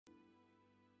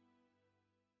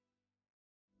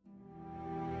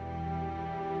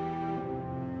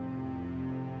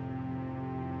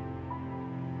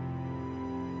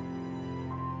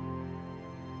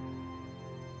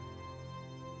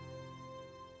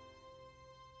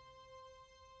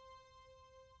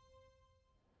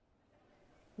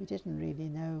We didn't really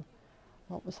know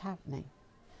what was happening.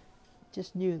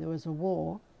 Just knew there was a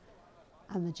war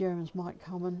and the Germans might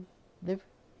come and live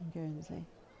in Guernsey.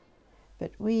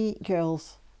 But we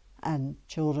girls and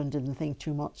children didn't think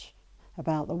too much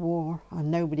about the war,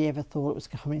 and nobody ever thought it was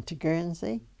coming to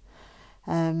Guernsey.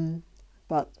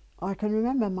 But I can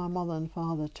remember my mother and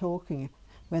father talking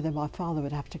whether my father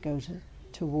would have to go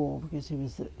to war because he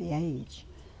was at the age.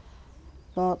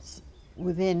 But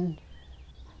within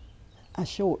a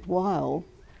short while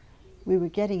we were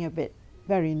getting a bit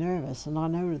very nervous, and I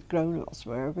know the grown-ups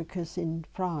were, because in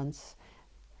France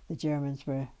the Germans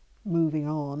were moving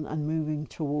on and moving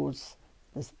towards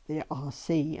our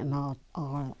sea and our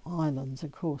islands,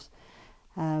 of course.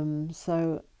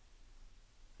 So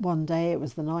one day, it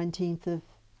was the 19th of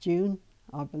June,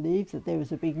 I believe, that there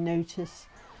was a big notice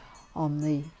on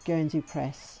the Guernsey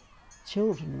press.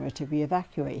 Children were to be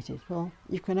evacuated. Well,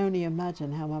 you can only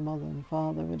imagine how my mother and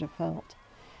father would have felt.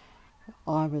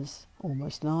 I was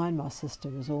almost 9, my sister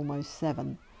was almost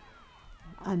 7.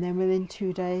 And then within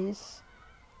 2 days,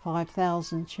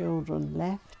 5,000 children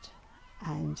left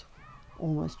and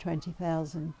almost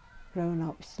 20,000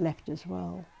 grown-ups left as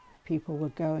well. People were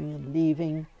going and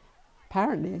leaving.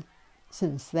 Apparently,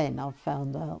 since then, I've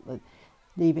found out that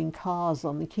leaving cars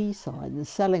on the quayside and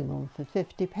selling them for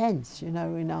 50 pence, you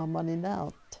know, in our money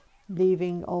now.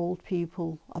 Leaving old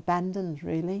people abandoned,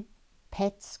 really.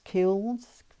 Pets killed.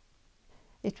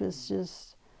 It was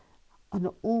just an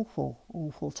awful,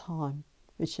 awful time,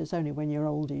 which is only when you're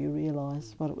older you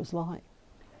realise what it was like.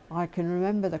 I can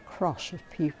remember the crush of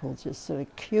people just sort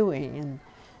of queuing and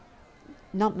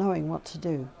not knowing what to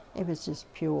do. It was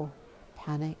just pure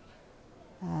panic.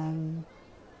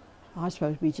 I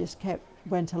suppose we just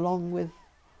went along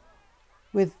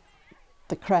with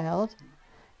the crowd,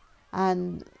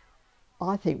 and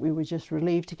I think we were just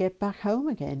relieved to get back home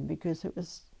again, because it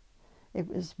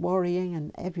was worrying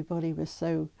and everybody was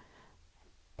so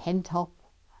pent up.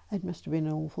 It must have been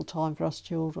an awful time for us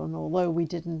children, although we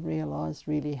didn't realise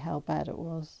really how bad it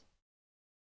was.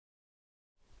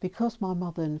 Because my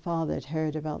mother and father had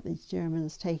heard about these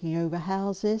Germans taking over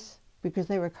houses, because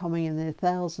they were coming in their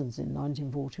thousands in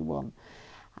 1941,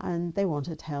 and they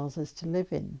wanted houses to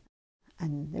live in.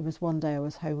 And there was one day I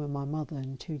was home with my mother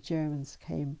and 2 Germans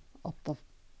came up the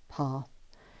path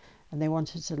and they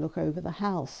wanted to look over the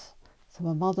house. So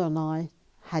my mother and I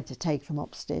had to take them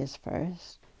upstairs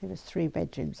first. There was 3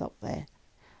 bedrooms up there.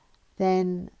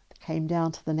 Then came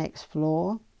down to the next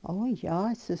floor. Oh yeah,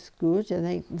 this is good.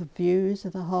 And the views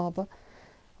of the harbour.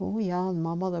 Oh yeah, and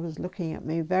my mother was looking at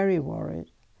me very worried.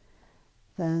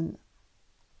 Then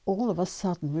all of a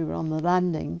sudden we were on the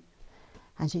landing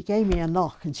and she gave me a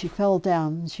knock and she fell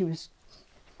down and she was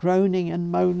groaning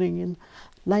and moaning and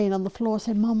laying on the floor. I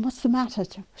said, "Mum, what's the matter?"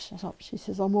 Shut up. She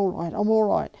says, "I'm all right, I'm all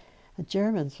right." The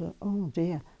Germans were, "Oh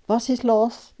dear, what is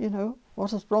los?" You know,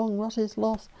 what is wrong, what is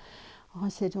los? I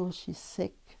said, "Oh, she's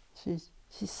sick, she's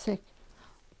sick."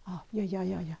 "Oh,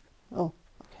 yeah. Oh,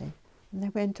 okay." And they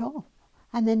went off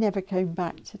and they never came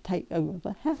back to take over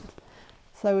the house.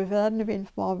 So if it hadn't been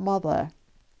for my mother,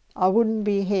 I wouldn't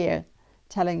be here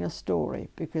telling a story,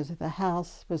 because the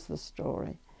house was the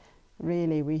story.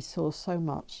 Really, we saw so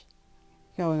much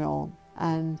going on,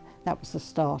 and that was the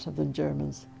start of the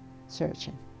Germans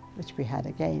searching, which we had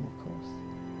again, of course.